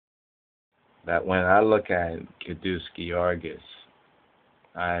that when I look at Kedusky Argus,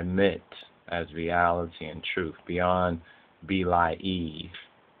 I admit as reality and truth beyond Beli Eve,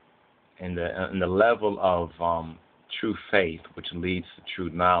 in the level of true faith, which leads to true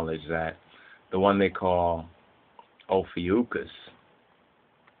knowledge, that the one they call Ophiuchus,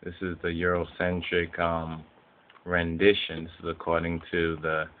 this is the Eurocentric rendition. This is according to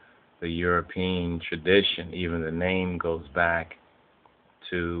the European tradition. Even the name goes back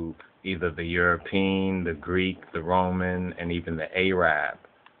to either the European, the Greek, the Roman, and even the Arab,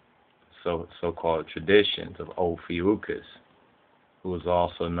 so-called traditions of Ophiuchus, who was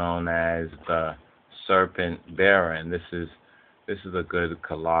also known as the serpent bearer. And this is a good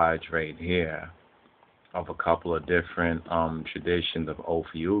collage right here of a couple of different traditions of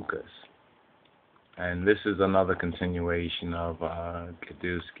Ophiuchus. And this is another continuation of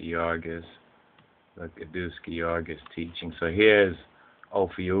Kedusky Argus, the Kedusky Argus teaching. So here's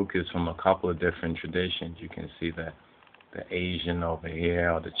Ophiuchus from a couple of different traditions. You can see the Asian over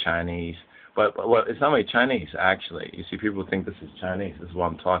here, or the Chinese. But well, it's not really Chinese, actually. You see, people think this is Chinese. This is what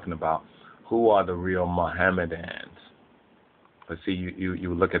I'm talking about. Who are the real Mohammedans? But see,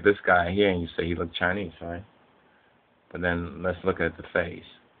 you look at this guy here and you say he looked Chinese, right? But then let's look at the face.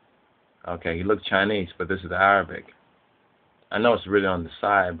 Okay, he looked Chinese, but this is Arabic. I know it's written on the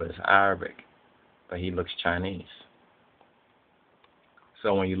side, but it's Arabic. But he looks Chinese.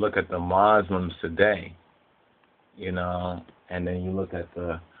 So when you look at the Muslims today, and then you look at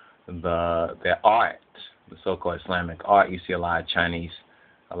their art, the so-called Islamic art, you see a lot of Chinese,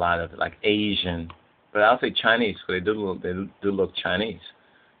 a lot of like Asian, but I'll say Chinese because they do look Chinese.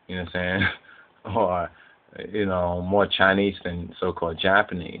 You know what I'm saying? Or more Chinese than so-called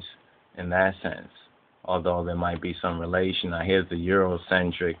Japanese in that sense. Although there might be some relation. Now here's the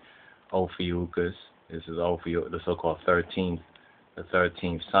Eurocentric Ophiuchus. This is the so-called 13th, the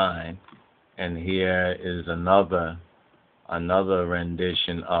 13th sign, and here is another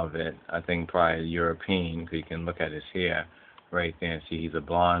rendition of it. I think probably European, because you can look at his hair right there and see he's a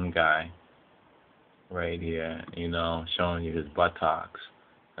blonde guy right here, showing you his buttocks.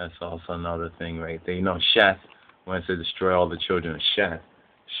 That's also another thing right there. Sheth, when it says destroy all the children of Sheth,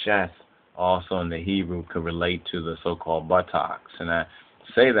 Sheth also in the Hebrew could relate to the so-called buttocks. And I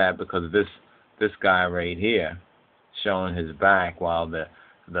say that because this guy right here showing his back, while the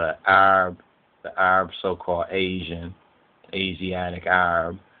Arab so-called Asiatic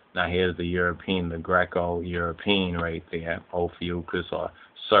Arab. Now here's the European, the Greco-European right there, Ophiuchus, or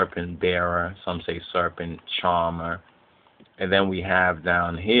serpent bearer. Some say serpent charmer. And then we have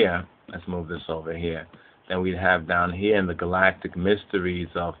down here, let's move this over here. Then we have down here in the galactic mysteries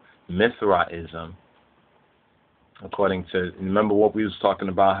of Mithraism. According to, remember what we was talking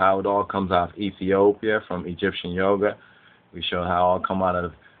about, how it all comes out of Ethiopia from Egyptian yoga. We showed how it all come out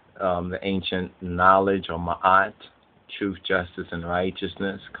of the ancient knowledge, or Ma'at, truth, justice, and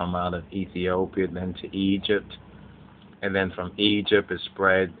righteousness, come out of Ethiopia, then to Egypt. And then from Egypt it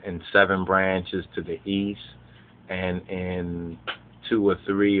spread in 7 branches to the east, and in 2 or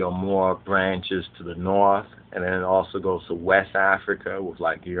 3 or more branches to the north. And then it also goes to West Africa with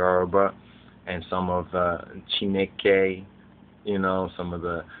like Yoruba and some of the Chineke, some of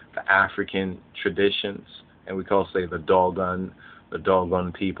the African traditions. And we can also say the Dogon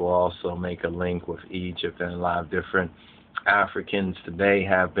people also make a link with Egypt, and a lot of different Africans today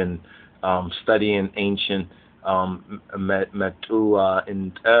have been studying ancient Metu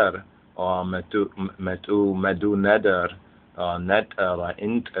Inter, or Medu Neder, Neter or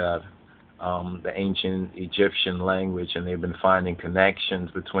Inter, the ancient Egyptian language, and they've been finding connections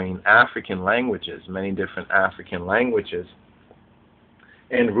between African languages, many different African languages,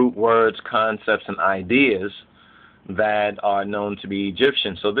 and root words, concepts, and ideas that are known to be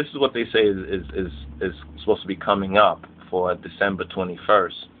Egyptian. So this is what they say is supposed to be coming up for December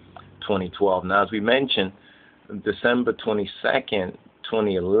 21st, 2012. Now, as we mentioned, December 22nd,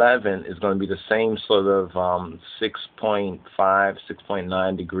 2011 is going to be the same sort of 6.5,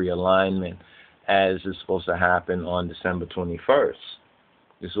 6.9 degree alignment as is supposed to happen on December 21st.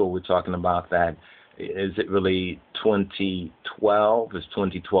 This is what we're talking about. That is it really 2012? Is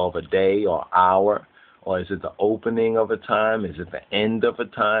 2012 a day or hour? Or is it the opening of a time? Is it the end of a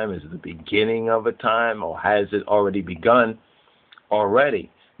time? Is it the beginning of a time? Or has it already begun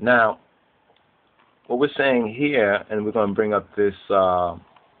already? Now, what we're saying here, and we're going to bring up this,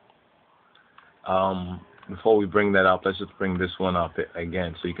 before we bring that up, let's just bring this one up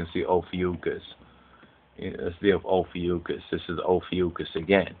again so you can see Ophiuchus. Let's deal with Ophiuchus. This is Ophiuchus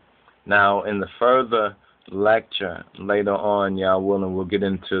again. Now, in the further lecture later on, y'all we'll get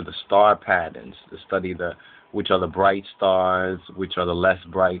into the star patterns, to study which are the bright stars, which are the less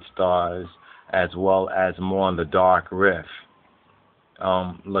bright stars, as well as more on the dark rift,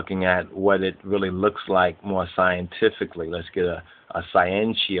 looking at what it really looks like more scientifically. Let's get a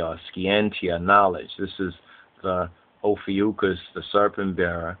scientia or scientia knowledge. This is the Ophiuchus, the serpent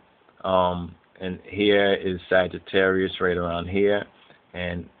bearer. And here is Sagittarius right around here.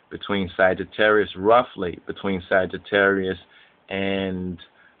 And between Sagittarius, roughly between Sagittarius and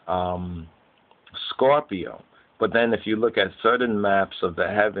Scorpio. But then if you look at certain maps of the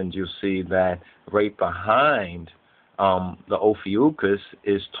heavens, you'll see that right behind the Ophiuchus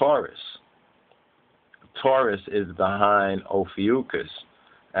is Taurus. Taurus is behind Ophiuchus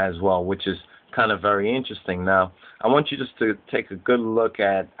as well, which is kind of very interesting. Now, I want you just to take a good look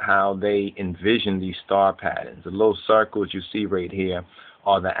at how they envision these star patterns. The little circles you see right here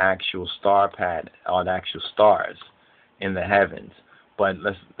are the actual star pattern, are the actual stars in the heavens. But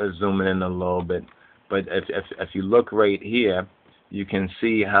let's zoom in a little bit. But if you look right here, you can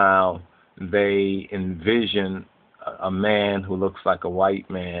see how they envision a man who looks like a white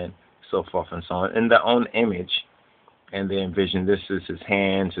man, so forth and so on, in their own image. And they envision this is his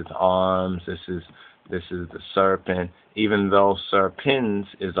hands, his arms, this is the serpent, even though Serpens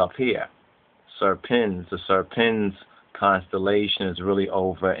is up here. Serpens, the Serpens constellation is really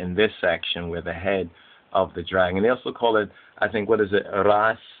over in this section where the head of the dragon. They also call it, I think, what is it,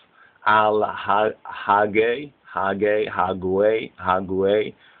 Ras al Hage,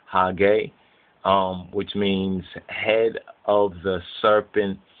 which means head of the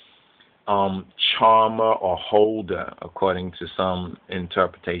serpent, charmer or holder, according to some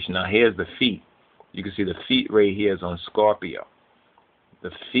interpretation. Now, here's the feet. You can see the feet right here is on Scorpio.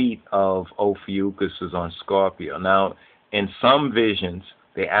 The feet of Ophiuchus is on Scorpio. Now, in some visions,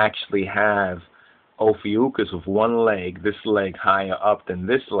 they actually have Ophiuchus with one leg, this leg higher up than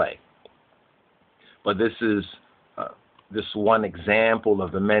this leg. But this is this one example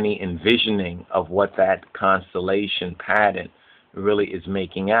of the many envisioning of what that constellation pattern really is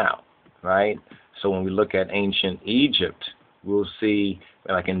making out, right? So when we look at ancient Egypt, we'll see,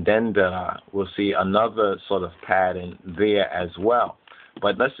 like in Dendera, we'll see another sort of pattern there as well.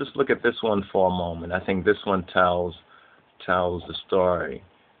 But let's just look at this one for a moment. I think this one tells the story.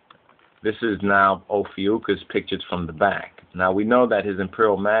 This is now Ophiuchus pictured from the back. Now we know that His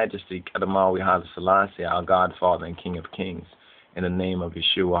Imperial Majesty, Kadamawi Haile Selassie, our Godfather and King of Kings, in the name of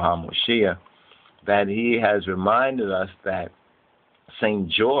Yeshua HaMoshiach, that he has reminded us that St.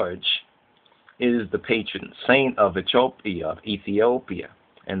 George is the patron saint of Ethiopia,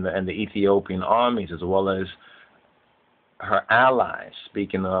 and the Ethiopian armies, as well as her allies,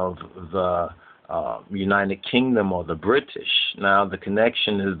 speaking of the United Kingdom or the British. Now, the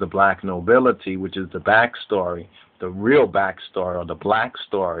connection is the black nobility, which is the backstory, the real backstory, or the black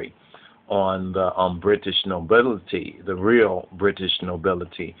story on the British nobility, the real British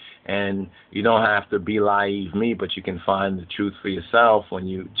nobility. And you don't have to be naive me, but you can find the truth for yourself when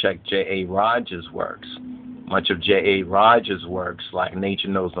you check J.A. Rogers' works. Much of J.A. Rogers' works, like Nature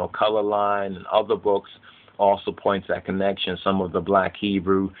Knows No Color Line and other books, also points that connection. Some of the black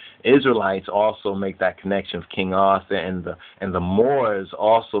Hebrew Israelites also make that connection with King Arthur, and the Moors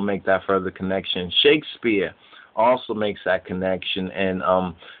also make that further connection. Shakespeare also makes that connection, and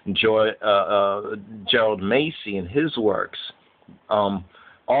Gerald Macy in his works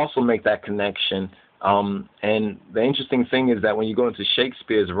also make that connection. And the interesting thing is that when you go into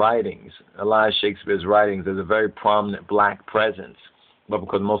Shakespeare's writings, a lot of Shakespeare's writings, there's a very prominent black presence. But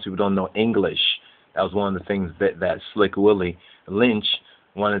because most people don't know English, that was one of the things that Slick Willie Lynch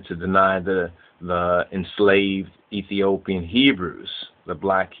wanted to deny the enslaved Ethiopian Hebrews, the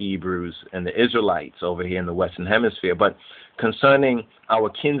black Hebrews, and the Israelites over here in the Western Hemisphere. But concerning our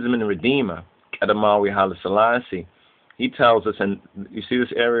kinsman redeemer, Kadamawi Haile Selassie, he tells us, and you see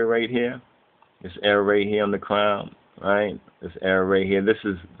this area right here? This area right here on the crown, right? This area right here, this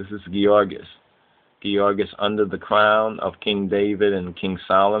is Georgis. Georgis under the crown of King David and King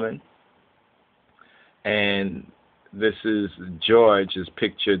Solomon. And this is George is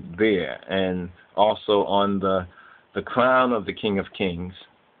pictured there, and also on the crown of the King of Kings,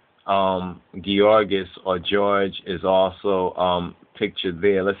 Georgis or George is also pictured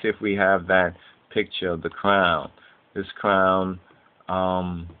there. Let's see if we have that picture of the crown. This crown.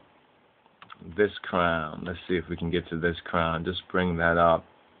 Let's see if we can get to this crown. Just bring that up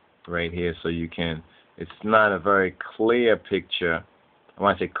right here so you can. It's not a very clear picture. I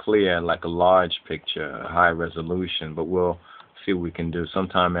want to say clear, like a large picture, high resolution, but we'll see what we can do.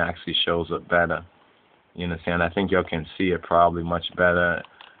 Sometimes it actually shows up better. You understand? I think y'all can see it probably much better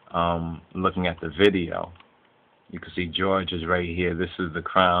looking at the video. You can see George is right here. This is the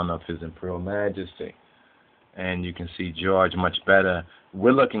crown of His Imperial Majesty. and you can see George much better.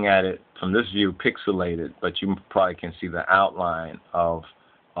 We're looking at it from this view pixelated, but you probably can see the outline of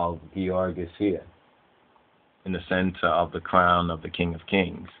Georgis here in the center of the crown of the King of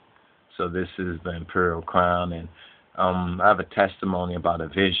Kings. So this is the imperial crown, and I have a testimony about a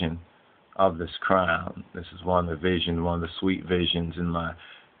vision of this crown. This is one of the sweet visions in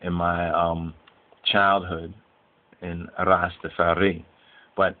my childhood in Rastafari.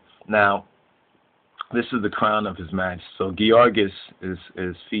 But now, this is the crown of His Majesty. So Georgis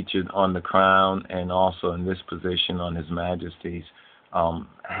is featured on the crown and also in this position on His Majesty's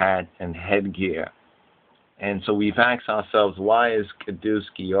hat and headgear. And so we've asked ourselves, why is Caduce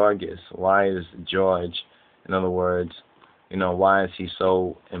Georgis? Why is George, in other words, why is he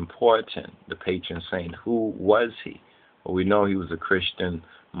so important, the patron saint? Who was he? Well, we know he was a Christian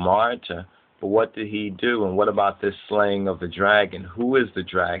martyr, but what did he do? And what about this slaying of the dragon? Who is the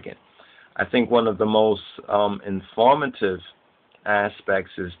dragon? I think one of the most informative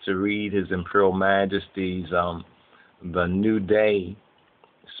aspects is to read His Imperial Majesty's the New Day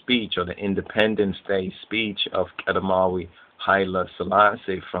speech, or the Independence Day speech of Kedamawi Haile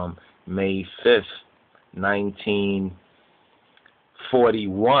Selassie from May 5th,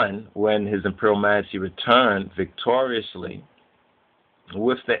 1941, when His Imperial Majesty returned victoriously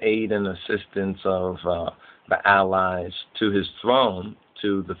with the aid and assistance of the Allies to his throne,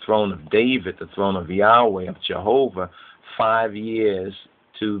 to the throne of David, the throne of Yahweh, of Jehovah, 5 years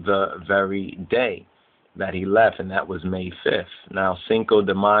to the very day that he left, and that was May 5th. Now, Cinco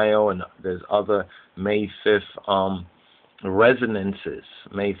de Mayo, and there's other May 5th resonances.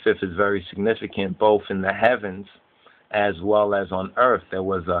 May 5th is very significant both in the heavens as well as on earth. There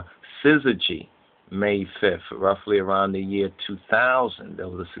was a syzygy May 5th, roughly around the year 2000. There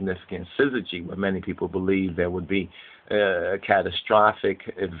was a significant syzygy where many people believe there would be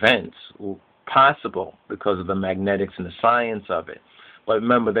catastrophic events possible because of the magnetics and the science of it. But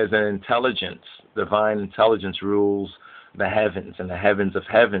remember, there's an intelligence. Divine intelligence rules the heavens, and the heavens of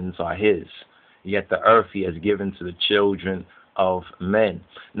heavens are His. Yet the earth He has given to the children of men.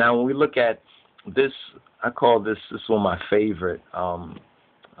 Now, when we look at this, I call this one of my favorite,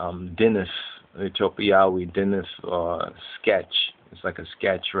 Dinif, Ethiopiawi Dinif sketch. It's like a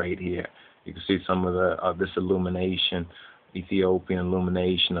sketch right here. You can see some of this illumination, Ethiopian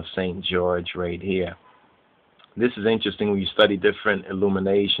illumination of St. George right here. This is interesting when you study different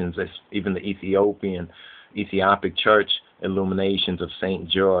illuminations, even the Ethiopic church illuminations of St.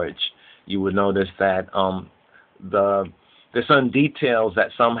 George. You would notice that there's some details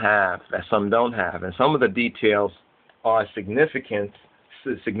that some have, that some don't have. And some of the details are significant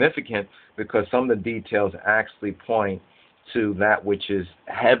because some of the details actually point to that which is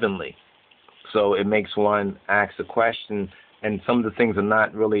heavenly. So it makes one ask a question, and some of the things are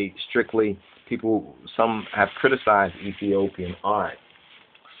not really strictly, some have criticized Ethiopian art.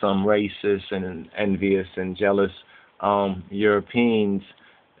 Some racist and envious and jealous Europeans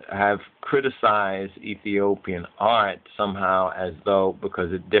have criticized Ethiopian art somehow as though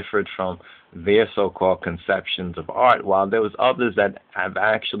because it differed from their so-called conceptions of art, while there was others that have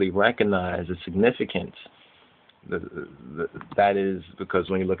actually recognized the significance. That is because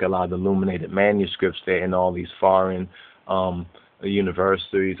when you look at a lot of the illuminated manuscripts, they're in all these foreign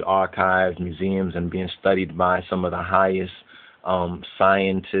universities, archives, museums, and being studied by some of the highest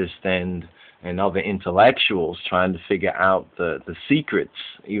scientists and other intellectuals trying to figure out the secrets.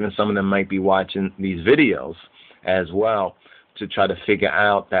 Even some of them might be watching these videos as well to try to figure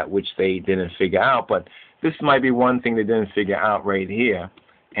out that which they didn't figure out. But this might be one thing they didn't figure out right here.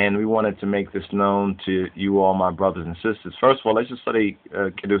 And we wanted to make this known to you all, my brothers and sisters. First of all, let's just study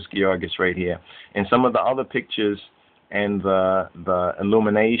Caduce Georgis right here. And some of the other pictures and the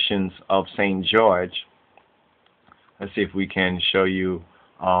illuminations of St. George, let's see if we can show you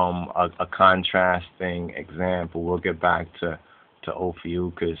a contrasting example. We'll get back to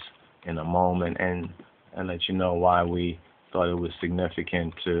Ophiuchus in a moment and let you know why we thought it was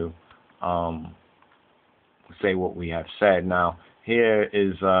significant to say what we have said. Now, here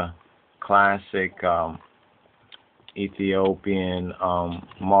is a classic Ethiopian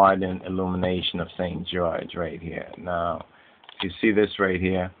modern illumination of St. George right here. Now, if you see this right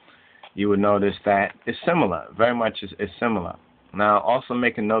here, you would notice that it's similar, very much is similar. Now, also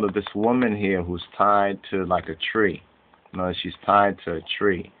make a note of this woman here who's tied to like a tree. Notice she's tied to a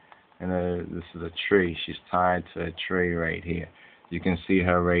tree. And this is a tree. She's tied to a tree right here. You can see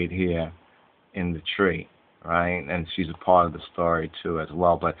her right here in the tree, right? And she's a part of the story too as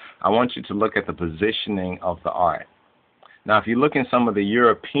well. But I want you to look at the positioning of the art. Now, if you look in some of the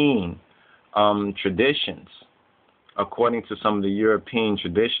European traditions, according to some of the European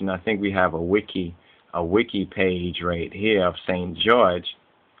tradition, I think we have a wiki a wiki page right here of St. George,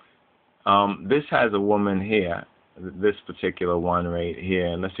 this has a woman here, this particular one right here,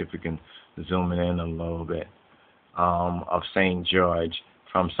 and let's see if we can zoom it in a little bit, of St. George,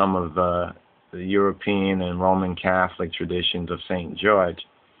 from some of the European and Roman Catholic traditions of St. George.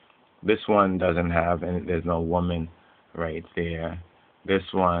 This one doesn't have, and there's no woman right there. This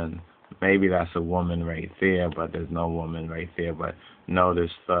one, maybe that's a woman right there, but there's no woman right there. But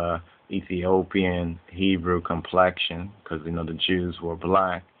notice the Ethiopian Hebrew complexion, because the Jews were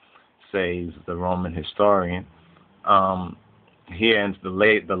black, says the Roman historian. Here in the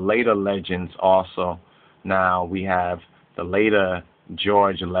later legends also, now we have the later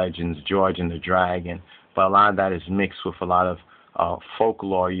George legends, George and the Dragon, but a lot of that is mixed with a lot of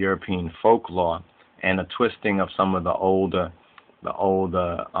folklore, European folklore, and a twisting of some of the older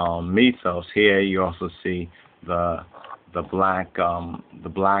mythos. Here you also see the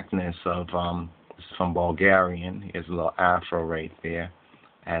blackness of this is from Bulgarian. Here's a little afro right there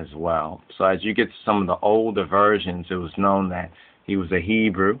as well. So as you get to some of the older versions, it was known that he was a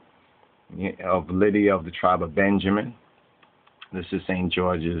Hebrew of Lydia of the tribe of Benjamin. This is St.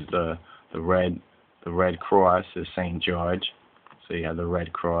 George's, the red cross is St. George. So you have the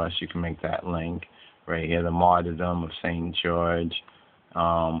red cross. You can make that link right here. The martyrdom of St. George.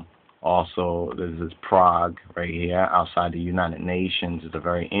 Also, this is Prague right here outside the United Nations. It's a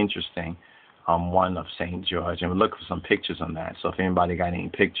very interesting one of St. George. And we'll look for some pictures on that. So if anybody got any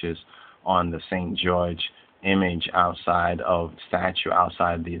pictures on the St. George image outside of statue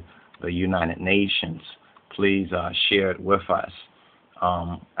outside the United Nations, please share it with us.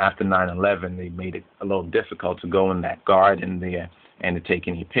 After 9/11, they made it a little difficult to go in that garden there and to take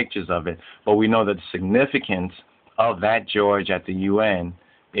any pictures of it. But we know that the significance of that George at the UN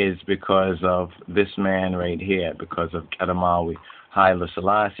is because of this man right here, because of Kedamawi Haile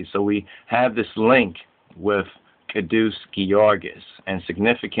Selassie. So we have this link with Qudus Georgis, and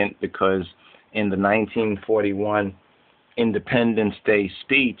significant because in the 1941 Independence Day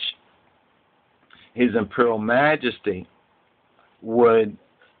speech, His Imperial Majesty would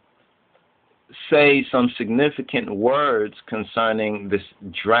say some significant words concerning this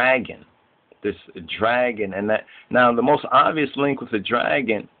dragon, and that now the most obvious link with the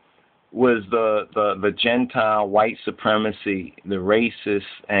dragon was the Gentile white supremacy, the racist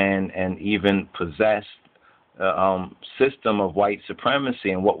and even possessed system of white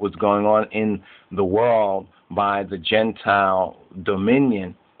supremacy and what was going on in the world by the Gentile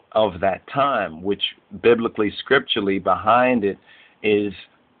dominion of that time, which biblically, scripturally behind it is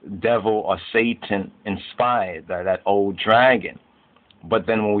devil or Satan inspired, that old dragon. But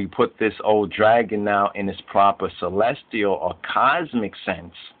then when we put this old dragon now in its proper celestial or cosmic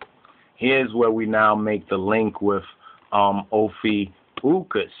sense, here's where we now make the link with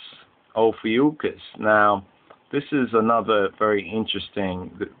Ophiuchus. Now, this is another very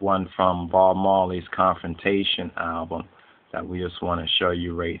interesting one from Bob Marley's Confrontation album that we just want to show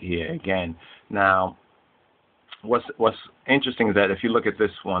you right here again. Now, what's interesting is that if you look at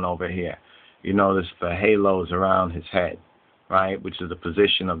this one over here, you notice the halos around his head, right, which is the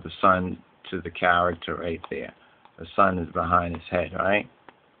position of the sun to the character right there. The sun is behind his head, right,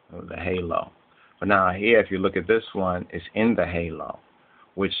 the halo. But now here, if you look at this one, it's in the halo,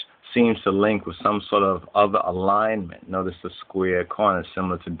 which seems to link with some sort of other alignment. Notice the square corner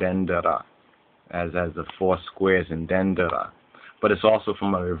similar to Dendera, as the four squares in Dendera. But it's also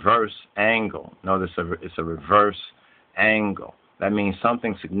from a reverse angle. Notice it's a reverse angle. That means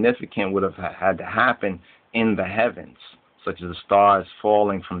something significant would have had to happen in the heavens, such as the stars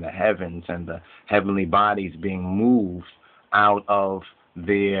falling from the heavens and the heavenly bodies being moved out of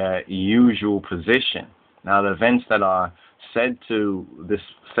their usual position. Now, the events that are said to this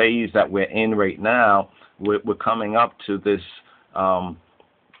phase that we're in right now, we're coming up to this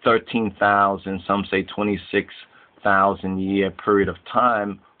 13,000, some say 26,000 year period of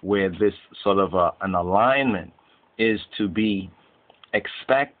time where this sort of an alignment is to be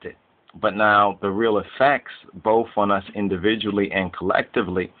expected. But now the real effects, both on us individually and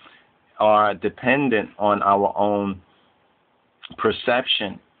collectively, are dependent on our own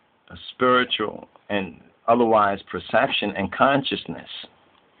perception, spiritual and otherwise perception and consciousness.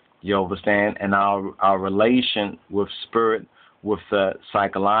 You understand? And our relation with spirit, with the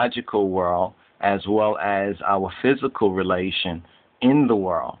psychological world, as well as our physical relation in the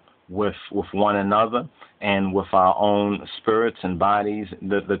world with one another and with our own spirits and bodies,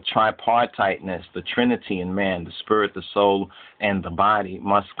 the tripartiteness, the Trinity in man, the spirit, the soul, and the body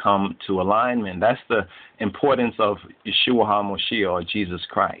must come to alignment. That's the importance of Yeshua HaMashiach, or Jesus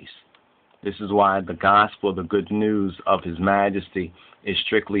Christ. This is why the gospel, the good news of His Majesty, is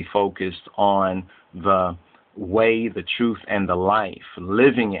strictly focused on the way, the truth, and the life,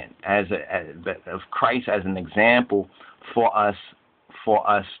 living it of Christ as an example for us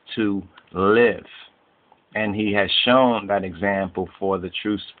to live. And he has shown that example for the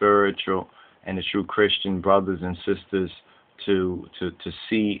true spiritual and the true Christian brothers and sisters to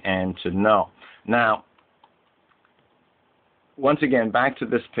see and to know. Now, once again, back to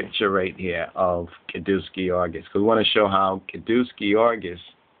this picture right here of Caduce Georgis, because we want to show how Caduce Georgis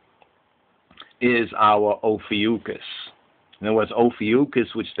is our Ophiuchus. In other words,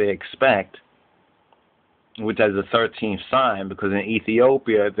 Ophiuchus, which they expect, which is the 13th sign, because in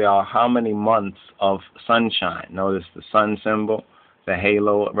Ethiopia there are how many months of sunshine? Notice the sun symbol, the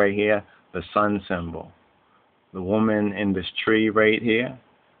halo right here, the sun symbol. The woman in this tree right here,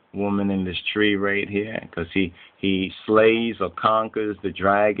 because he slays or conquers the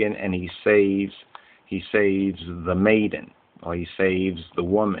dragon, and he saves the maiden, or he saves the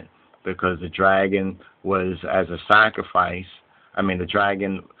woman, because the dragon was as a sacrifice.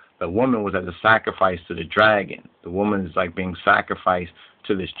 The woman was as a sacrifice to the dragon. The woman is like being sacrificed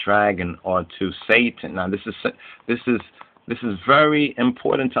to this dragon or to Satan. Now, this is very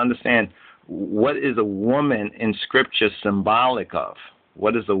important to understand. What is a woman in Scripture symbolic of?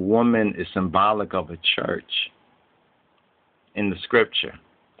 What is a woman is symbolic of? A church in the Scripture.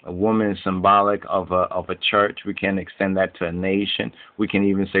 A woman is symbolic of a church. We can extend that to a nation. We can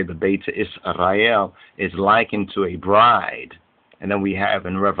even say the Beit Israel is likened to a bride. And then we have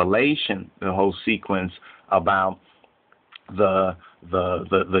in Revelation the whole sequence about the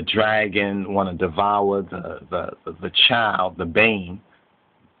dragon want to devour the child, the bane,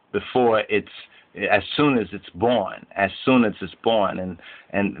 before as soon as it's born. And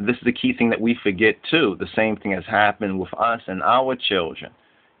this is the key thing that we forget too. The same thing has happened with us and our children.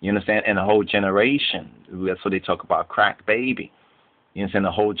 You understand? And a whole generation. That's what they talk about, crack baby. You understand?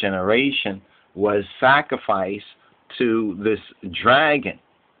 The whole generation was sacrificed to this dragon.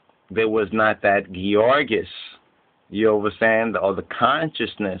 There was not that Georgis, you understand, or the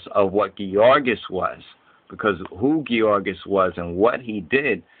consciousness of what Georgis was, because who Georgis was and what he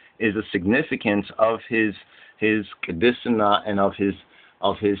did is the significance of his Kadisana and of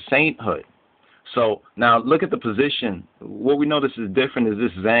his sainthood. So now look at the position. What we notice is different is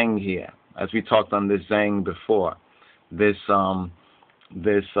this Zang here, as we talked on this Zang before. This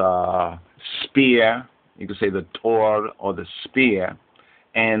spear. You could say the tor or the spear,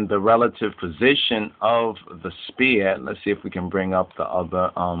 and the relative position of the spear. Let's see if we can bring up the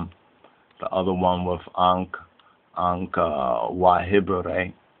other one with Ankh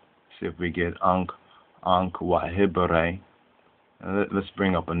Wahibere. See if we get Ankh Wahibere. Let's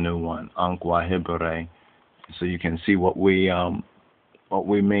bring up a new one, Ankh Wahibere, so you can see what we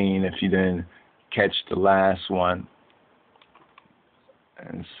mean if you didn't catch the last one.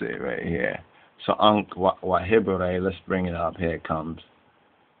 And see right here. So Ankh Wahibere, let's bring it up. Here it comes.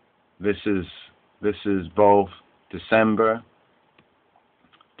 This is both December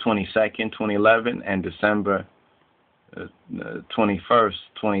 22nd, 2011, and December 21st,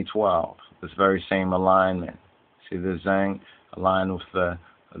 2012. This very same alignment. See the Zang aligned with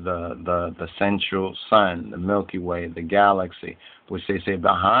the central sun, the Milky Way, the galaxy, which they say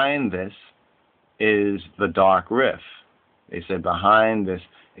behind this is the dark rift. They say behind this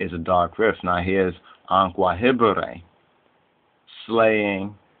is a dark rift. Now here's Ankh Wahibere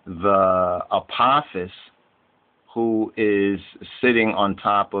slaying the Apophis, who is sitting on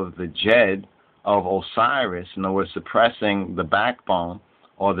top of the Jed of Osiris. In other words, suppressing the backbone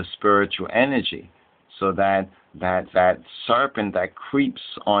or the spiritual energy, so that serpent that creeps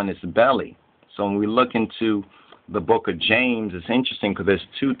on its belly. So when we look into the book of James, it's interesting because there's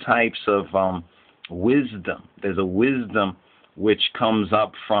two types of wisdom. There's a wisdom which comes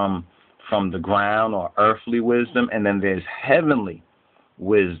up from the ground, or earthly wisdom, and then there's heavenly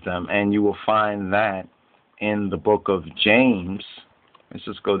wisdom, and you will find that in the book of James. Let's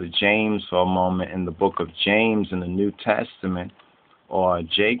just go to James for a moment. In the book of James in the New Testament, or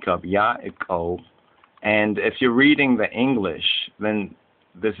Jacob, Yaakov, and if you're reading the English, then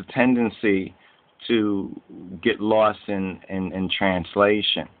there's a tendency to get lost in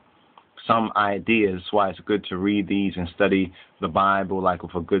translation. Some ideas. That's why it's good to read these and study the Bible, like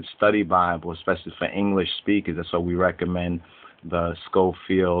with a good study Bible, especially for English speakers. That's why we recommend the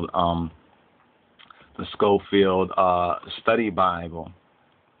Schofield Study Bible,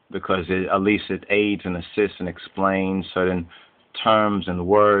 because at least it aids and assists and explains certain terms and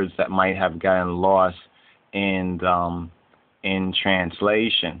words that might have gotten lost in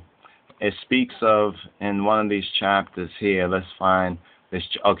translation. It speaks of, in one of these chapters here, let's find this.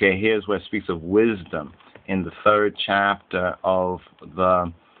 Okay, here's where it speaks of wisdom in the 3rd chapter of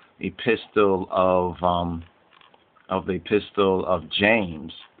the epistle of the epistle of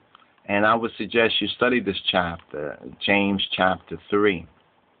James. And I would suggest you study this chapter, James chapter 3,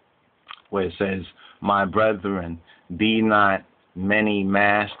 where it says, "My brethren, be not many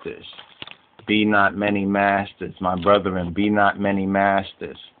masters. Be not many masters. My brethren, be not many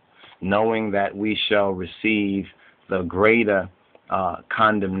masters, knowing that we shall receive the greater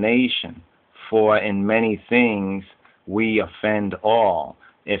condemnation. For in many things we offend all.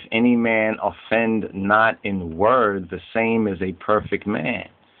 If any man offend not in word, the same is a perfect man."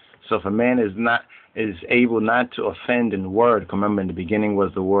 So if a man is able not to offend in word, remember in the beginning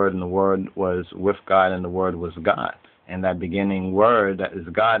was the Word, and the Word was with God, and the Word was God. And that beginning word that is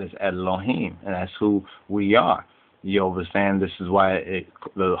God is Elohim, and that's who we are. You understand? This is why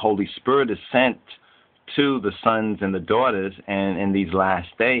the Holy Spirit is sent to the sons and the daughters, and in these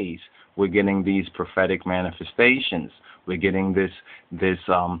last days, we're getting these prophetic manifestations. We're getting this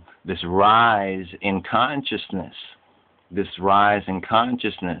rise in consciousness,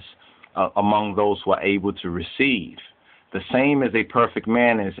 among those who are able to receive. The same as a perfect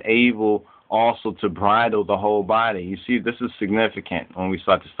man is able also to bridle the whole body. You see, this is significant when we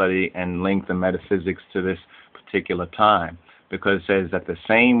start to study and link the metaphysics to this particular time, because it says that the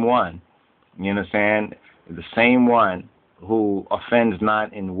same one, you understand, the same one who offends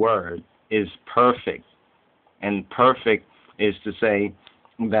not in word is perfect. And perfect is to say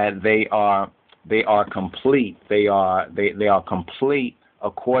that they are complete. They are complete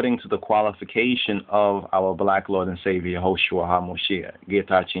according to the qualification of our black Lord and Savior, Yahushua HaMoshiach,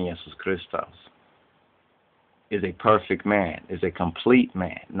 Getachin Jesus Christos, is a perfect man, is a complete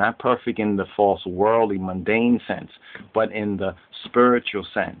man. Not perfect in the false worldly, mundane sense, but in the spiritual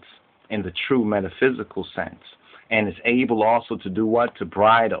sense, in the true metaphysical sense. And is able also to do what? To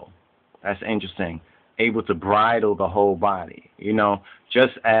bridle. That's interesting. Able to bridle the whole body. You know,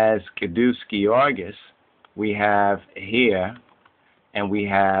 just as Kedus Georgis, we have here, and we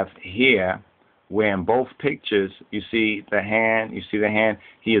have here, where in both pictures you see the hand,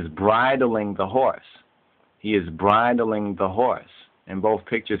 he is bridling the horse. He is bridling the horse. In both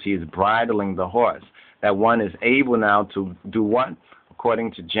pictures, he is bridling the horse. That one is able now to do what?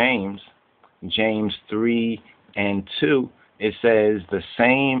 According to James 3:2, it says, "The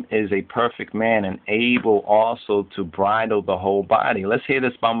same is a perfect man and able also to bridle the whole body." Let's hear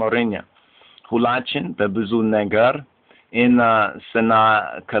this by Morinya. Hulachin, bebuzu negar, Ina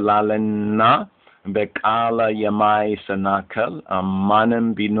Sanakalalena, Bekala Yamai Sanakal,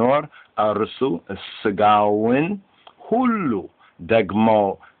 Manem Binor, Arsu, Sagawin, Hulu,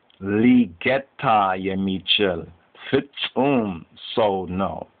 Degmo, Ligeta Yamichel, Fitzum, so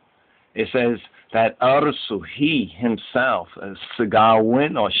no. It says that Arsu, he himself,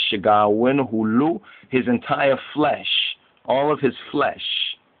 Sagawin or Shagawin, Hulu, his entire flesh, all of his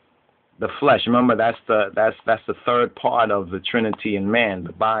flesh. The flesh, remember, that's the third part of the Trinity in man,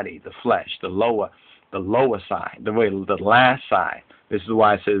 the body, the flesh, the lower side, the last side. This is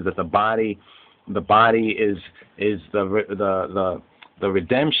why it says that the body is the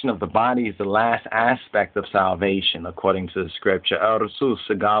redemption of the body is the last aspect of salvation, according to the scripture.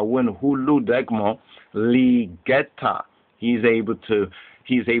 He's able to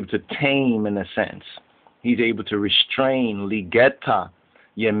tame, in a sense. He's able to restrain, ligeta.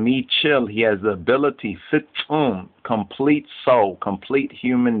 Yemichil, he has the ability, fitum, complete soul, complete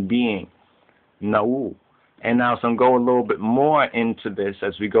human being. Nau. And now, so I'm going to go a little bit more into this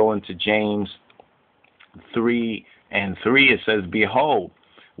as we go into James 3:3. It says, "Behold,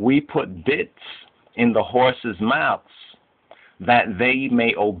 we put bits in the horses' mouths, that they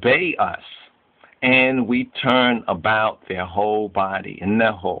may obey us, and we turn about their whole body."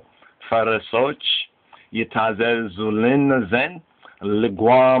 Neho, farasoch, yitazel zulin zen,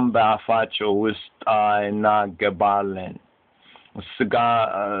 Ligwam Bafacho na Gabalen.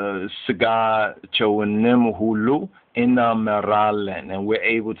 Siga Chonim Hulu Ina Meralen. And we're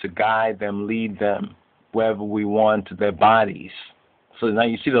able to guide them, lead them wherever we want to their bodies. So now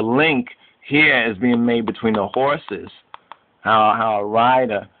you see the link here is being made between the horses, how a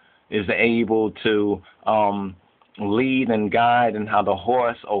rider is able to lead and guide, and how the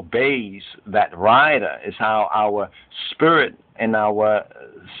horse obeys that rider is how our spirit and our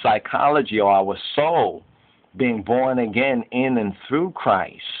psychology, or our soul, being born again in and through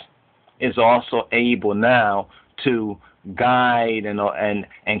Christ, is also able now to guide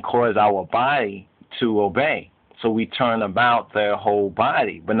and cause our body to obey. So we turn about their whole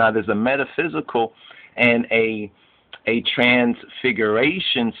body. But now there's a metaphysical and a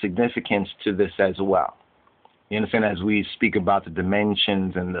transfiguration significance to this as well. You understand, as we speak about the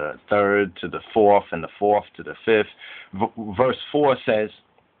dimensions and the third to the fourth and the fourth to the fifth. Verse 4 says,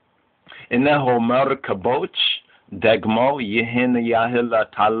 እነሆ መርከቦች ደግሞ ይህን ያህል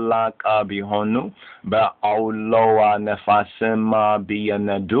ታላቅ ቢሆኑ በአውሎዋ ነፋስም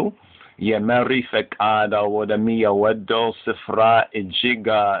ቢነዱ የመሪ ፈቃድ ወደሚወደው ስፍራ እጅግ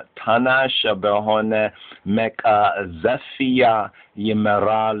ታናሽ በሆነ መቅዘፊያ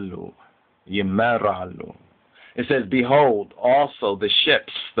ይመራሉ። It says, behold, also the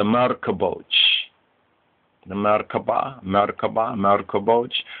ships, the merkaboch, the merkaboch,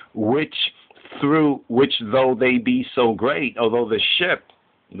 which though they be so great, although the ship,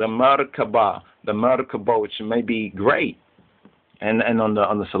 the merkaboch may be great, and on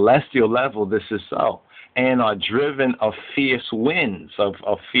the celestial level this is so, and are driven of fierce winds,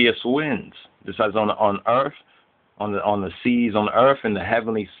 of fierce winds. This is on earth, on the seas on earth and the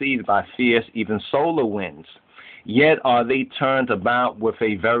heavenly seas by fierce even solar winds. Yet are they turned about with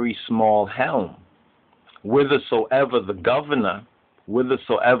a very small helm, whithersoever the governor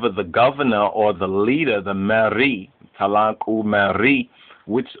or the leader, the meri, talaku meri,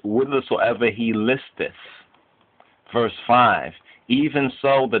 whithersoever he listeth. Verse 5, even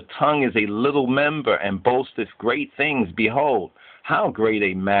so the tongue is a little member and boasteth great things. Behold, how great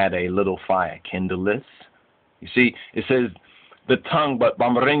a matter a little fire kindleth. You see, it says the tongue, but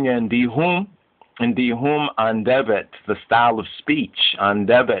bamrinya and dihum andebet, the style of speech,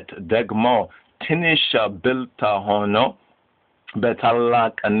 andebet, degmo, tinisha bilta hono,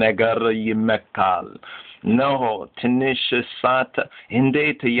 betalak negar yimekal. No, tinisha sata,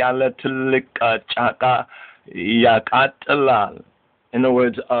 indete yalatilik chaka yakatalal. In other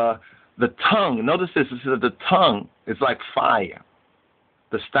words, the tongue, notice this, it says the tongue is like fire.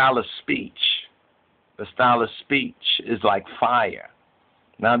 The style of speech. The style of speech is like fire.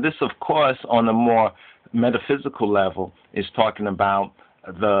 Now, this, of course, on a more metaphysical level, is talking about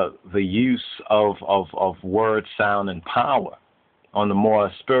the use of word, sound, and power on the more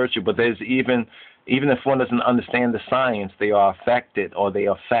spiritual. But there's even if one doesn't understand the science, they are affected or they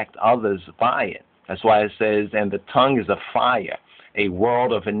affect others by it. That's why it says, and the tongue is a fire, a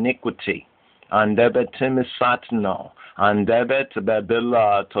world of iniquity. Andebet timisatno. Andebet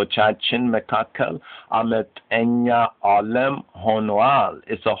bebila tochachin mekakel amet enya alem honoal.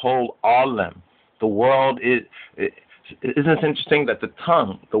 It's a whole alem. The world is. Isn't it interesting that the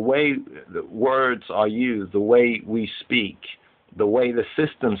tongue, the way the words are used, the way we speak, the way the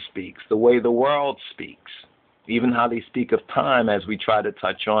system speaks, the way the world speaks, even how they speak of time, as we try to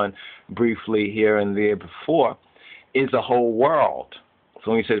touch on briefly here and there before, is a whole world.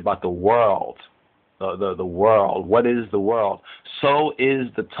 So when he says about the world, the world, what is the world? So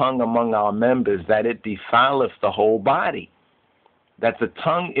is the tongue among our members, that it defileth the whole body. That the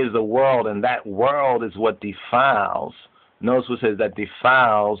tongue is the world, and that world is what defiles. Notice what it says, that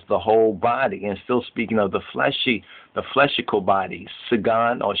defiles the whole body. And still speaking of the fleshical body,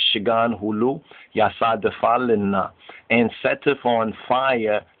 sigan or shigan hulu, yasa defalina, and setteth on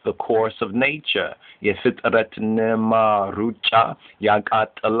fire the course of nature. Yefitrat nema rucha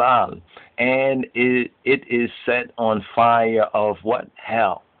yagatalal. And it is set on fire of what?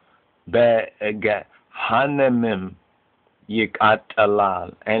 Hell. Be'gehanemim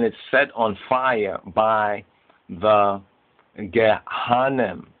yikatalal. And it's set on fire by the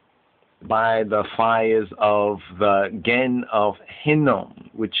Gehanem, by the fires of the Gen of Hinnom,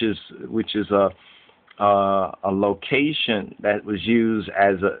 which is a location that was used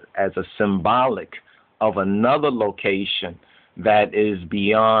as a symbolic of another location that is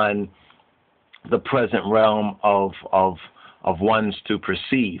beyond the present realm of one's to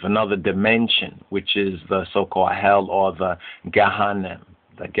perceive, another dimension, which is the so-called hell or the Gehanem.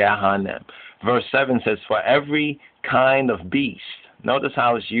 Verse 7 says, for every kind of beast. Notice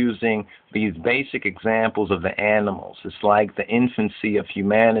how it's using these basic examples of the animals. It's like the infancy of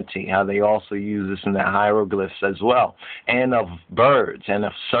humanity, how they also use this in their hieroglyphs as well, and of birds, and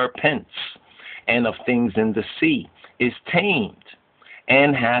of serpents, and of things in the sea, is tamed,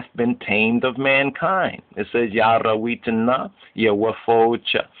 and hath been tamed of mankind. It says, Yarawitana,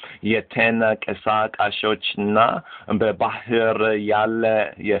 Yawafocha, Yatena Kesak Ashochna, Bebahir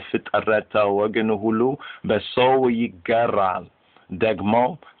Yale, Yafitareta Waganuhulu, Beso Yigaral,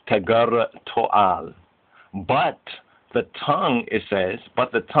 Degmo, Tegar Toal. But the tongue, it says,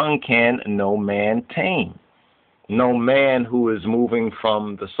 but the tongue can no man tame. No man who is moving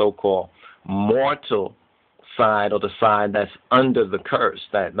from the so-called mortal side, or the side that's under the curse,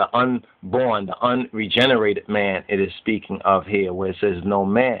 that the unborn, the unregenerated man it is speaking of here, where it says no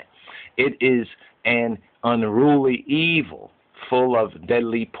man. It is an unruly evil, full of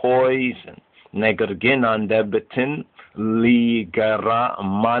deadly poison. Negerginan debetin ligara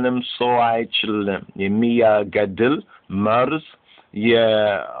manam soaichlim yemia gadil mars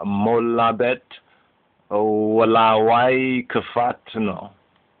Ya molabet walawai kafatno.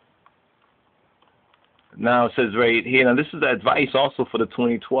 Now it says right here, now this is the advice also for the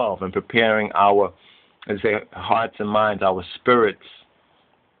 2012 and preparing our, let's say, hearts and minds, our spirits,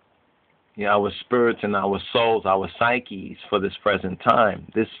 our spirits and our souls, our psyches for this present time.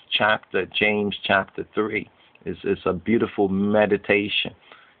 This chapter, James chapter 3, is a beautiful meditation.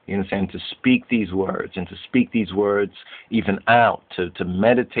 You understand? To speak these words and to speak these words even out, to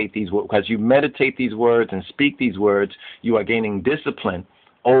meditate these words. Because you meditate these words and speak these words, you are gaining discipline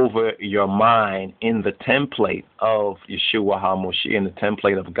over your mind in the template of Yeshua HaMoshiach, in the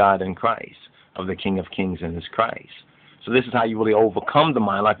template of God in Christ, of the King of Kings and His Christ. So this is how you really overcome the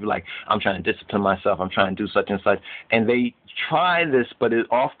mind. Like you're like, I'm trying to discipline myself, I'm trying to do such and such. And they try this, but it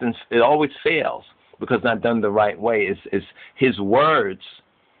always fails because not done the right way. It's His words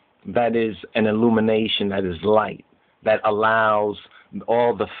that is an illumination, that is light, that allows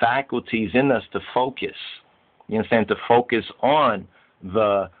all the faculties in us to focus. You understand? To focus on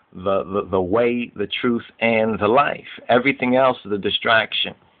the way, the truth, and the life. Everything else is a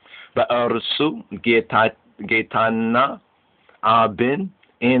distraction. Ba'arsu getana abin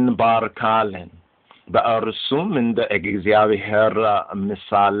in barkalen. Ba'arsu min da እግዚአብሔር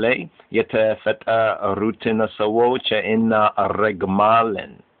ምሳሌ የተፈጠሩትን ሰዎች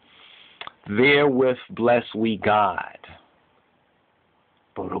እናረግማለን. Therewith bless we God,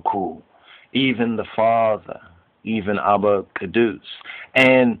 Baruch, even the Father, even Abba Kadus,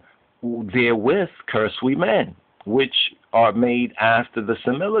 and therewith curse we men, which are made after the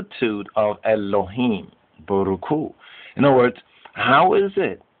similitude of Elohim, Baruch. In other words, how is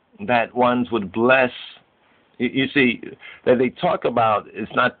it that ones would bless? You see, that they talk about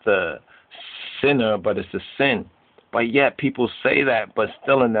it's not the sinner, but it's the sin. But yet people say that, but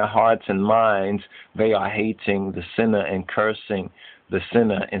still in their hearts and minds, they are hating the sinner and cursing the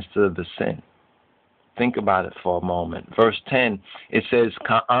sinner instead of the sin. Think about it for a moment. Verse 10, it says,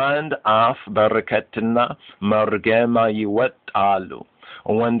 Ka'and af barakatina margema yuwatalu.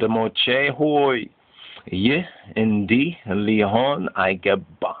 Wanda moche hoy ye indi lihon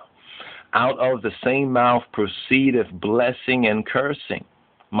igeba. Out of the same mouth proceedeth blessing and cursing,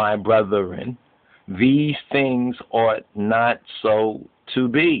 my brethren. These things ought not so to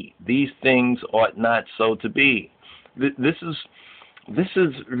be. These things ought not so to be. This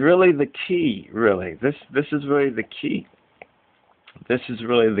is really the key, really. This is really the key. This is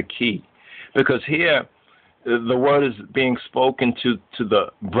really the key. Because here, the word is being spoken to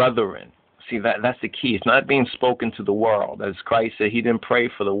the brethren. See, that's the key. It's not being spoken to the world. As Christ said, He didn't pray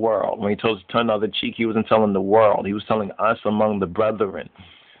for the world. When He told us to turn the other cheek, He wasn't telling the world. He was telling us among the brethren.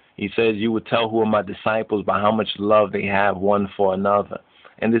 He says, you would tell who are my disciples by how much love they have one for another.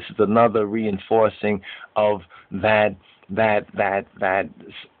 And this is another reinforcing of that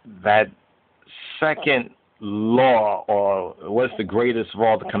second law, or what's the greatest of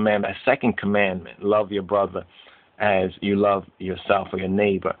all the commandments? That second commandment, love your brother as you love yourself, or your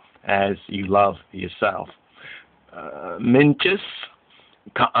neighbor as you love yourself. Minchis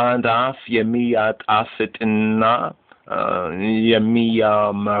ka'andaf yemiyat afitinna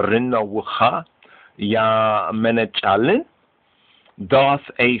yemiya marina wucha ya menechalin. Doth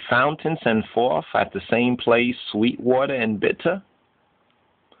a fountain send forth at the same place sweet water and bitter?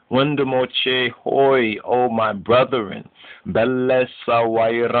 Wundermoche hoi, O my brethren, bellesa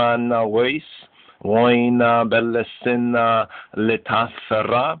wairana weis, woina bellesina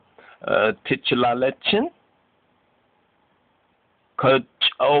letafera titulalechin,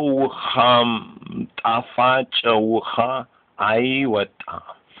 kachauham tafachauha aiwata.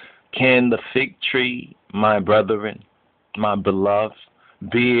 Can the fig tree, my brethren, my beloved,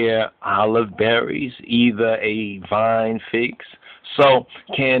 bear olive berries, either a vine figs? So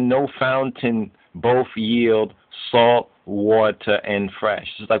can no fountain both yield salt, water, and fresh?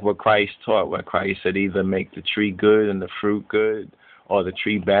 It's like what Christ taught, where Christ said either make the tree good and the fruit good, or the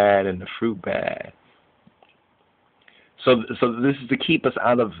tree bad and the fruit bad. So this is to keep us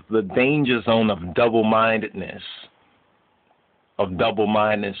out of the danger zone of double-mindedness, so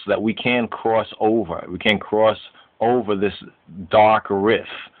that we can cross over. We can cross over this dark rift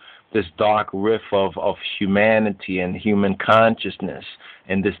of humanity and human consciousness,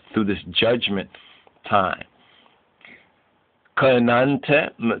 and this through this judgment time.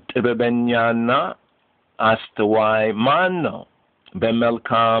 Kanante mtebenyana astawai mano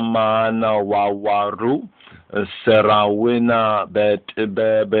bemelkamana wawaru serawina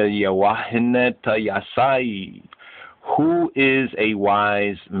betbebe yawahineta yasai. Who is a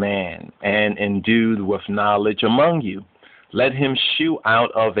wise man and endued with knowledge among you? Let him shew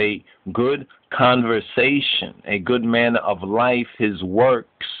out of a good conversation, a good manner of life, his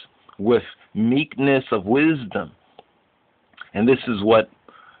works with meekness of wisdom. And this is what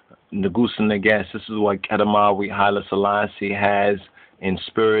Nagus and Nagas, this is what Kedamawi Haile Selassie has in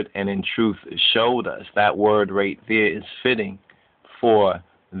spirit and in truth showed us. That word right there is fitting for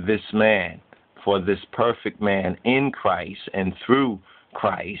this man, for this perfect man in Christ and through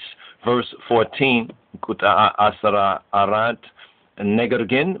Christ. Verse 14, Kuta asara arat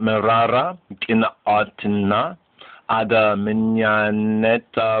negergin merara kinaatna ada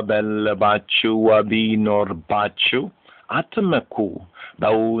minyaneta belbachu wabi norbachu atamaku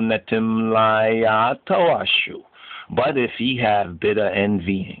baunetim layatawashu. But if ye have bitter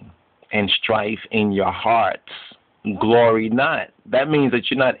envying and strife in your hearts, glory not. That means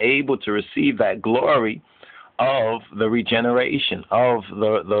that you're not able to receive that glory of the regeneration, of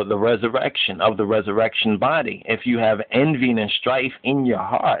the resurrection, of the resurrection body. If you have envy and strife in your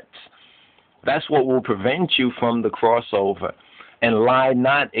hearts, that's what will prevent you from the crossover. And lie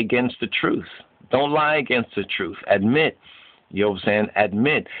not against the truth. Don't lie against the truth. Admit. You know what I'm saying?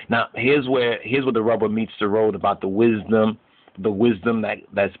 Admit. Now, here's where the rubber meets the road about the wisdom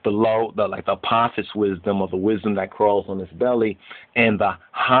that's below, like the apophis wisdom, or the wisdom that crawls on its belly, and the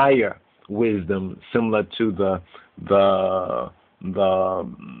higher wisdom, similar to the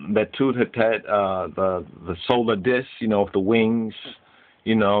Betut-Hetet, the solar disc, with the wings,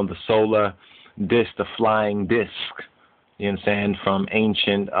 the solar disc, the flying disc, you know what I'm saying, from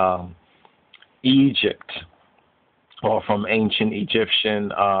ancient Egypt, or from ancient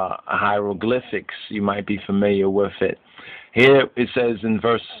Egyptian hieroglyphics. You might be familiar with it. Here it says in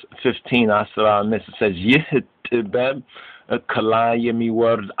verse 15, it says, Yihtibeb kalayemi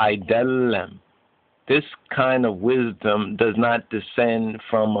word idelem. This kind of wisdom does not descend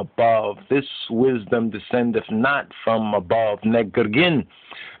from above. This wisdom descendeth not from above. Negergin,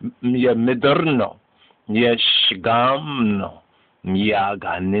 ya midurno, ya shgamno, ya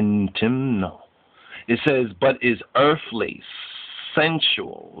ganintimno. It says, but is earthly,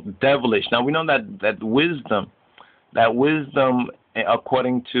 sensual, devilish. Now we know that wisdom,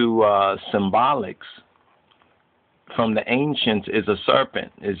 according to symbolics from the ancients, is a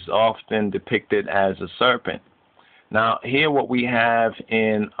serpent, is often depicted as a serpent. Now here what we have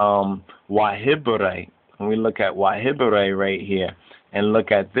in Wahibere, when we look at Wahibere right here, and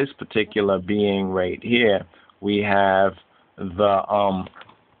look at this particular being right here, we have the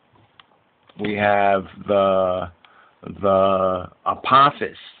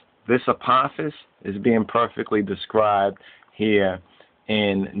apophis. This apophis is being perfectly described here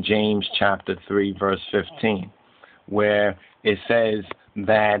in James chapter 3, verse 15, where it says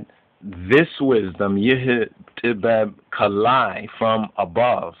that this wisdom, Yihtibeb Kalai, from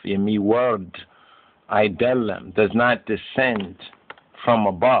above, Yemi word, Idelem, does not descend from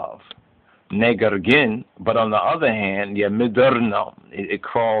above. Negergin, but on the other hand, Midurno, it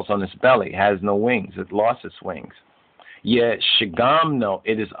crawls on its belly, has no wings, it lost its wings. Shigamno,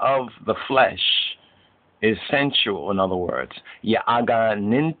 it is of the flesh, is sensual, in other words.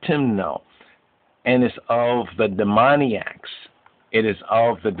 Aganintimno, and it's of the demoniacs. It is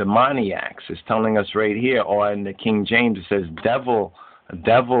of the demoniacs. It's telling us right here, or in the King James it says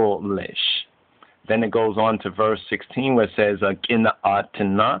devilish. Then it goes on to verse 16 where it says, Kina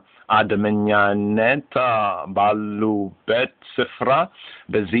atina adaminyaneta balu bet sifra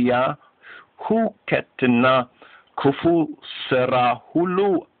bezia huketina kufu sera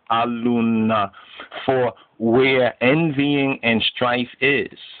hulu aluna. For where envying and strife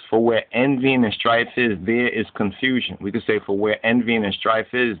is, there is confusion. We could say for where envying and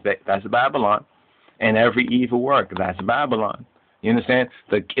strife is, that's Babylon. And every evil work, that's Babylon. You understand?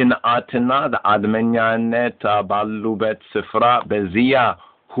 The atina, the admenyanet balubet sifra bezia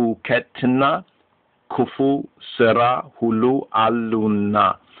huketina kufu sera hulu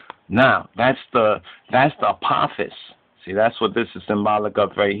aluna. Now that's the apophis. See, that's what this is symbolic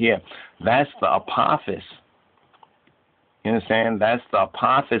of right here. That's the apophis. You understand? That's the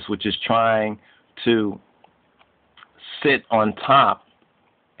apophis, which is trying to sit on top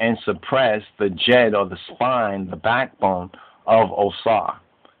and suppress the jed, or the spine, the backbone of Osar,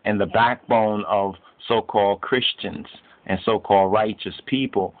 and the backbone of so-called Christians and so-called righteous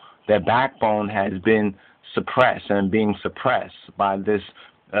people. Their backbone has been suppressed and being suppressed by this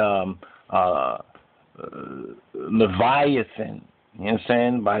Leviathan. You know what I'm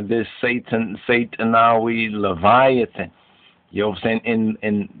saying? By this Satanawi Leviathan. You know what I'm saying?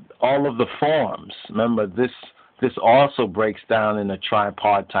 In all of the forms. Remember, the this also breaks down in a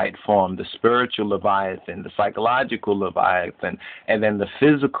tripartite form: the spiritual Leviathan, the psychological Leviathan, and then the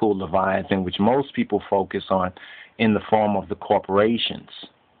physical Leviathan, which most people focus on in the form of the corporations.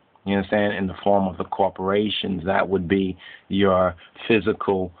 You understand? In the form of the corporations, that would be your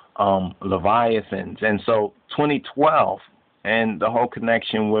physical Leviathans. And so 2012 and the whole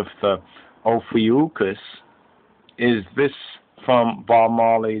connection with the Ophiuchus is this from Bob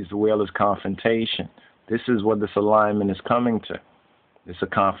Marley's The Will is Confrontation. This is what this alignment is coming to. It's a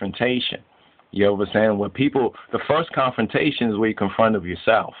confrontation. You understand? When people, the first confrontation is where you confront of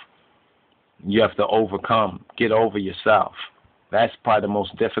yourself. You have to overcome, get over yourself. That's probably the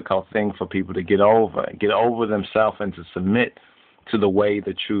most difficult thing for people to get over themselves and to submit to the way,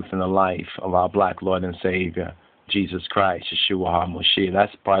 the truth, and the life of our black Lord and Savior, Jesus Christ, Yeshua HaMashiach.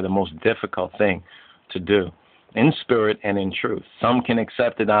 That's probably the most difficult thing to do, in spirit and in truth. Some can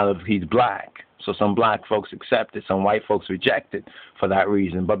accept it out of he's black, so some black folks accept it, some white folks reject it for that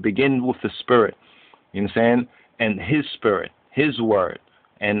reason. But begin with the spirit, you understand? And his spirit, his word,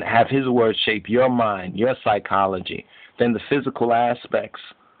 and have his word shape your mind, your psychology. Then the physical aspects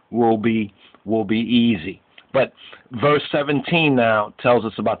will be easy. But verse 17 now tells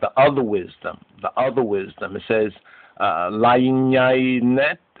us about the other wisdom. The other wisdom. It says,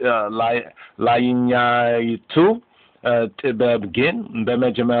 "Layinyainet, layinyaitu, begin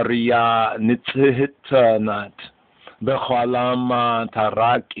bemejamaria nithitanat, bechalama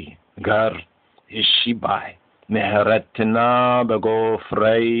taraki gar ishibai, meheratina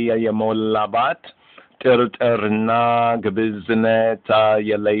begofrei yamolabat." But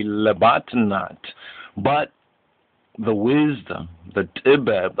the wisdom, the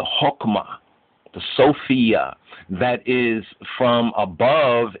tibeb, the hokmah, the sophia that is from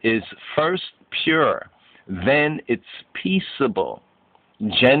above is first pure, then it's peaceable,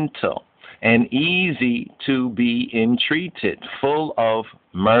 gentle, and easy to be entreated, full of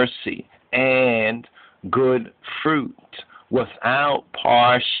mercy and good fruit, without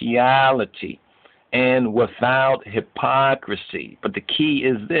partiality and without hypocrisy. But the key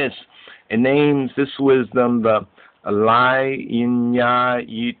is this. It names this wisdom the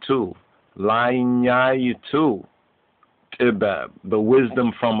Lainyayitu. Lainyayitu. The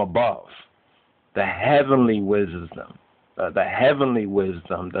wisdom from above. The heavenly wisdom. The heavenly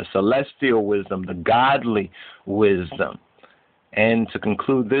wisdom. The celestial wisdom. The godly wisdom. And to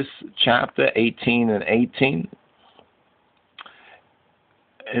conclude this chapter, 18 and 18,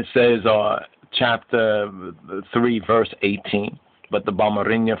 it says, chapter 3, verse 18, but the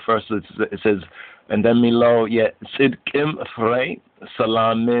Bamarinya first, it says, and then Milo, yet Sidkim Frey,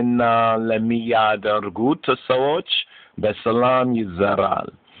 Salamina Lemia Darguta Soch, Besalam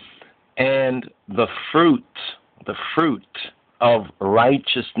Yizaral. And the fruit of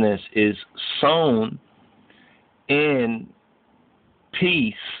righteousness is sown in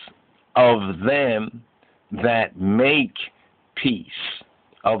peace of them that make peace,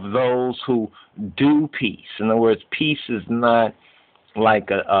 of those who do peace. In other words, peace is not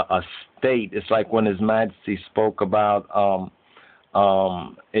like a state. It's like when His Majesty spoke about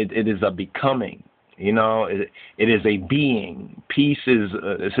it is a becoming. You know, it is a being. Peace is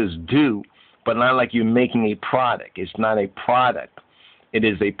this is due, but not like you're making a product. It's not a product. It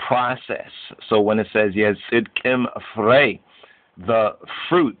is a process. So when it says yes, sidkim afrei, the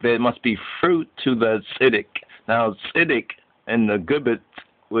fruit, there must be fruit to the tziddik. Now tziddik and the gibbet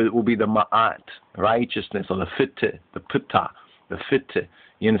will be the ma'at, righteousness, or the fitte, the pitta, the fitte.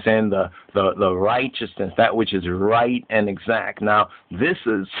 You understand? The righteousness, that which is right and exact. Now, this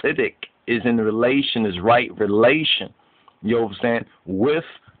is tziddik, is in relation, is right relation, you understand, with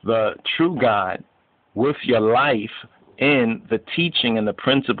the true God, with your life, in the teaching and the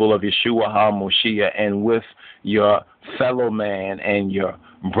principle of Yeshua HaMashiach, and with your fellow man and your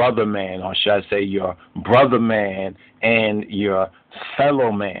brother man, or should I say your brother man and your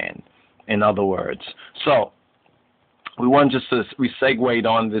fellow man, in other words. So we want just to, we segued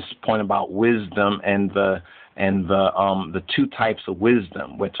on this point about wisdom and the two types of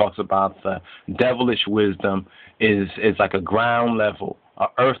wisdom, where it talks about the devilish wisdom is like a ground level, a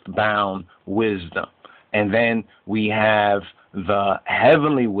earthbound wisdom. And then we have the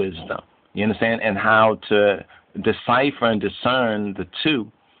heavenly wisdom, you understand, and how to decipher and discern the two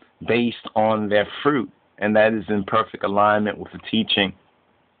based on their fruit. And that is in perfect alignment with the teaching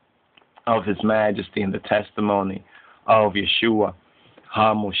of His Majesty and the testimony of Yeshua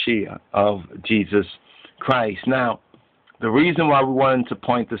HaMashiach, of Jesus Christ. Now, the reason why we wanted to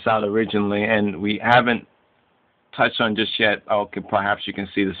point this out originally, and we haven't touched on just yet, okay, perhaps you can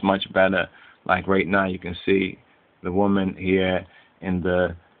see this much better. Like right now, you can see the woman here in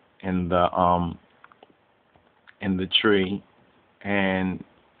the in the tree, and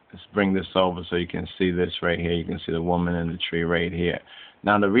let's bring this over so you can see this right here. You can see the woman in the tree right here.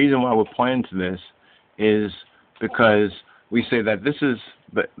 Now, the reason why we're pointing to this is because we say that this is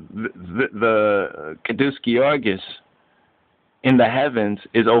the Kedus Georgis in the heavens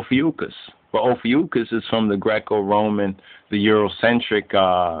is Ophiuchus. But Ophiuchus is from the Greco-Roman, the Eurocentric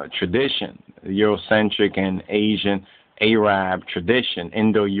tradition, the Eurocentric and Asian Arab tradition,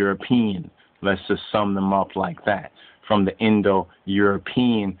 Indo-European. Let's just sum them up like that, from the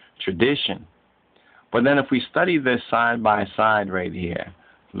Indo-European tradition. But then if we study this side by side right here,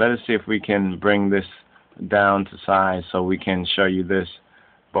 let us see if we can bring this down to size so we can show you this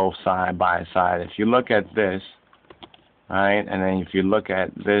both side by side. If you look at this, right, and then if you look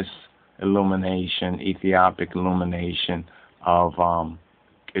at this illumination, Ethiopic illumination of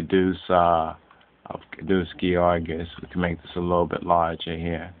Kedus Georgis, we can make this a little bit larger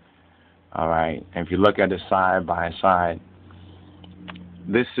here. All right, and if you look at it side by side,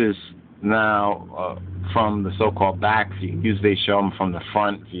 this is now from the so-called back view. Usually they show them from the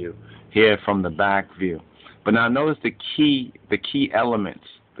front view. Here from the back view. But now notice the key elements,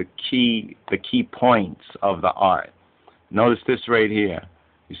 the key points of the art. Notice this right here.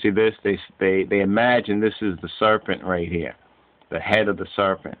 You see this? They imagine this is the serpent right here, the head of the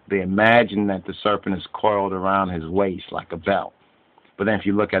serpent. They imagine that the serpent is coiled around his waist like a belt. But then if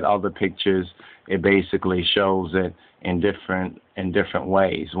you look at other pictures, it basically shows it in different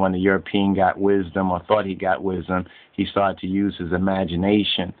ways. When the European got wisdom, or thought he got wisdom, he started to use his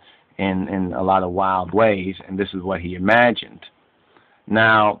imagination in a lot of wild ways, and this is what he imagined.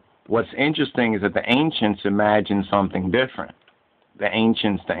 Now, what's interesting is that the ancients imagined something different. The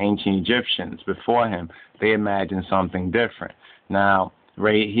ancient Egyptians before him, they imagined something different. Now,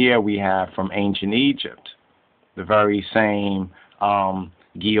 right here we have from ancient Egypt, the very same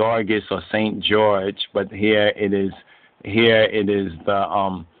Georgis or Saint George, but here it is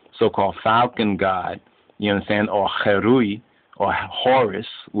the so-called falcon god, you understand, or Cherui, or Horus,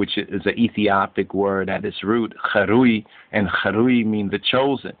 which is an Ethiopic word at its root, Cherui, and Cherui means the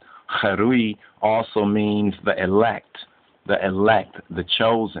chosen. Cherui also means the elect, the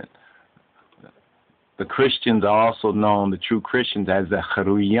chosen. The Christians are also known, the true Christians, as the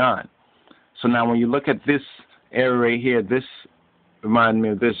Cheruyan. So now when you look at this area right here, this reminds me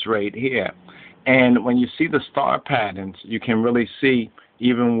of this right here. And when you see the star patterns, you can really see,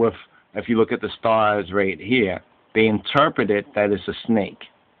 even with, if you look at the stars right here, they interpret it that it's a snake.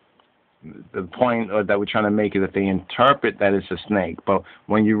 The point that we're trying to make is that they interpret that it's a snake. But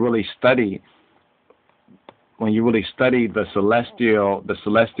when you really study the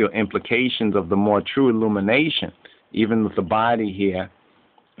celestial implications of the more true illumination, even with the body here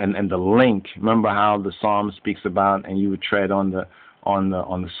and the link. Remember how the Psalm speaks about, and you would tread on the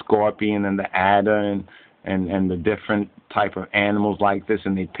scorpion and the adder and the different type of animals like this,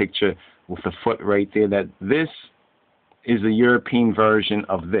 and they picture with the foot right there that this is the European version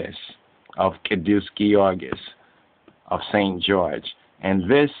of this, of Kedus Georgis, of St. George. And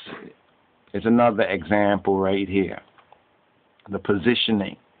this is another example right here. The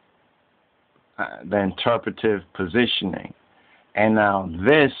positioning, the interpretive positioning. And now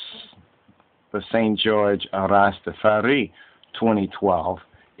this, the St. George Rastafari 2012,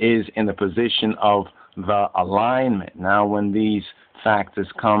 is in the position of the alignment. Now when these factors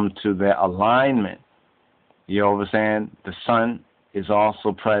come to their alignment, you understand, the sun is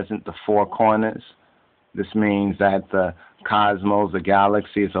also present, the four corners. This means that the cosmos, the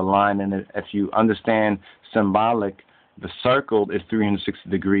galaxy is aligned, and if you understand symbolic, the circle is 360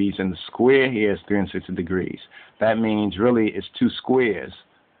 degrees, and the square here is 360 degrees. That means really it's two squares,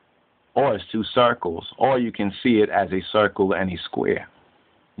 or it's two circles, or you can see it as a circle and a square.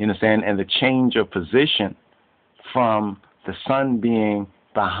 You understand? And the change of position from the sun being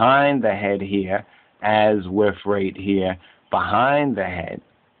behind the head here, as with right here, behind the head,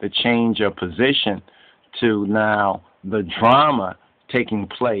 the change of position to now the drama taking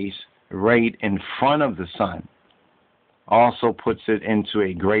place right in front of the sun also puts it into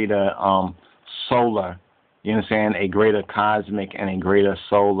a greater solar, you understand, a greater cosmic and a greater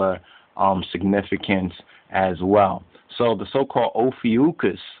solar significance as well. So the so-called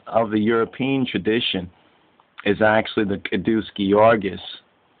Ophiuchus of the European tradition is actually the Kedus Georgis,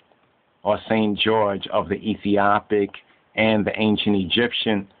 or St. George of the Ethiopic and the ancient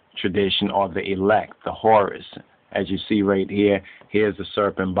Egyptian tradition, or the elect, the Horus. As you see right here, here's the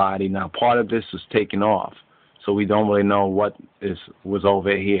serpent body. Now part of this was taken off, so we don't really know what was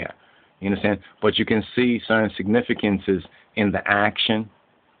over here. You understand? But you can see certain significances in the action.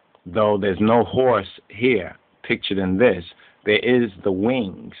 Though there's no horse here pictured in this, there is the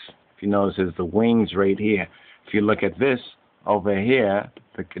wings. If you notice, there's the wings right here. If you look at this over here,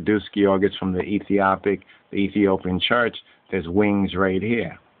 the Qudus Georgis from the Ethiopian church, there's wings right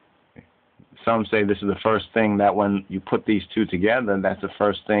here. Some say this is the first thing that when you put these two together, that's the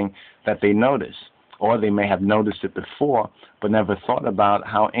first thing that they notice. Or they may have noticed it before, but never thought about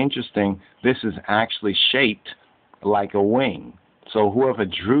how interesting this is actually shaped like a wing. So whoever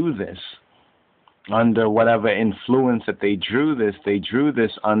drew this, under whatever influence that they drew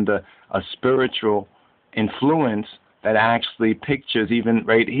this under a spiritual influence that actually pictures, even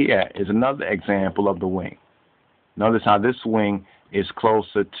right here is another example of the wing. Notice how this wing is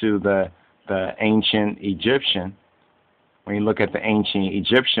closer to the ancient Egyptian. When you look at the ancient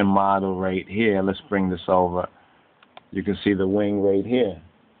Egyptian model right here, let's bring this over. You can see the wing right here.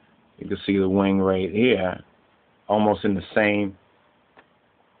 You can see the wing right here, almost in the same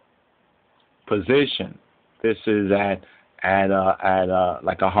position. This is at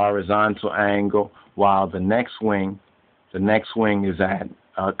like a horizontal angle, while the next wing is at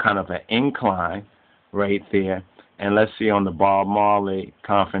kind of an incline right there. And let's see on the Bob Marley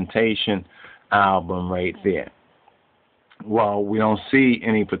Confrontation album right there. Well, we don't see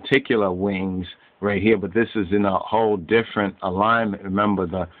any particular wings right here, but this is in a whole different alignment.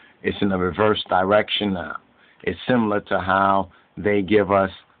 Remember, it's in a reverse direction now. It's similar to how they give us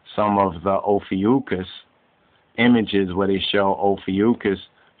some of the Ophiuchus images where they show Ophiuchus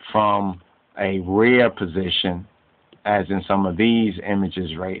from a rear position, as in some of these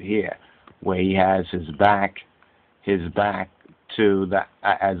images right here, where he has his back to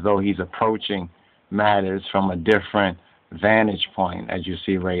as though he's approaching matters from a different vantage point, as you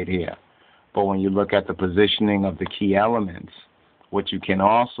see right here. But when you look at the positioning of the key elements, what you can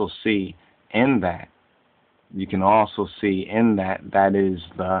also see in that, that is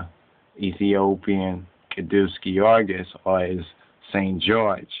the Ethiopian Qudus Georgis, or is St.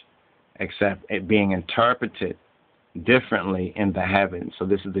 George, except it being interpreted differently in the heavens. So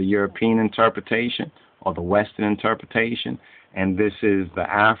this is the European interpretation, or the Western interpretation, and this is the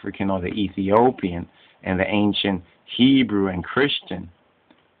African or the Ethiopian and the ancient Hebrew and Christian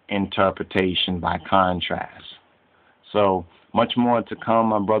interpretation by contrast. So much more to come,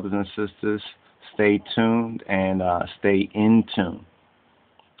 my brothers and sisters. Stay tuned and stay in tune,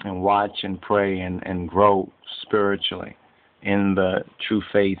 and watch and pray and grow spiritually in the true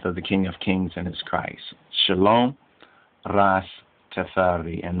faith of the King of Kings and his Christ. Shalom, Ras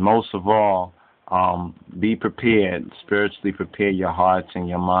Teferi, and most of all, be prepared, spiritually prepare your hearts and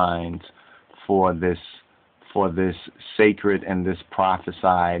your minds for this sacred and this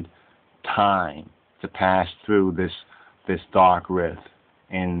prophesied time to pass through this dark rift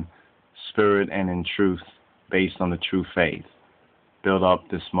in spirit and in truth, based on the true faith. Build up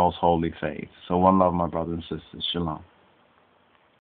this most holy faith. So one love, my brothers and sisters. Shalom.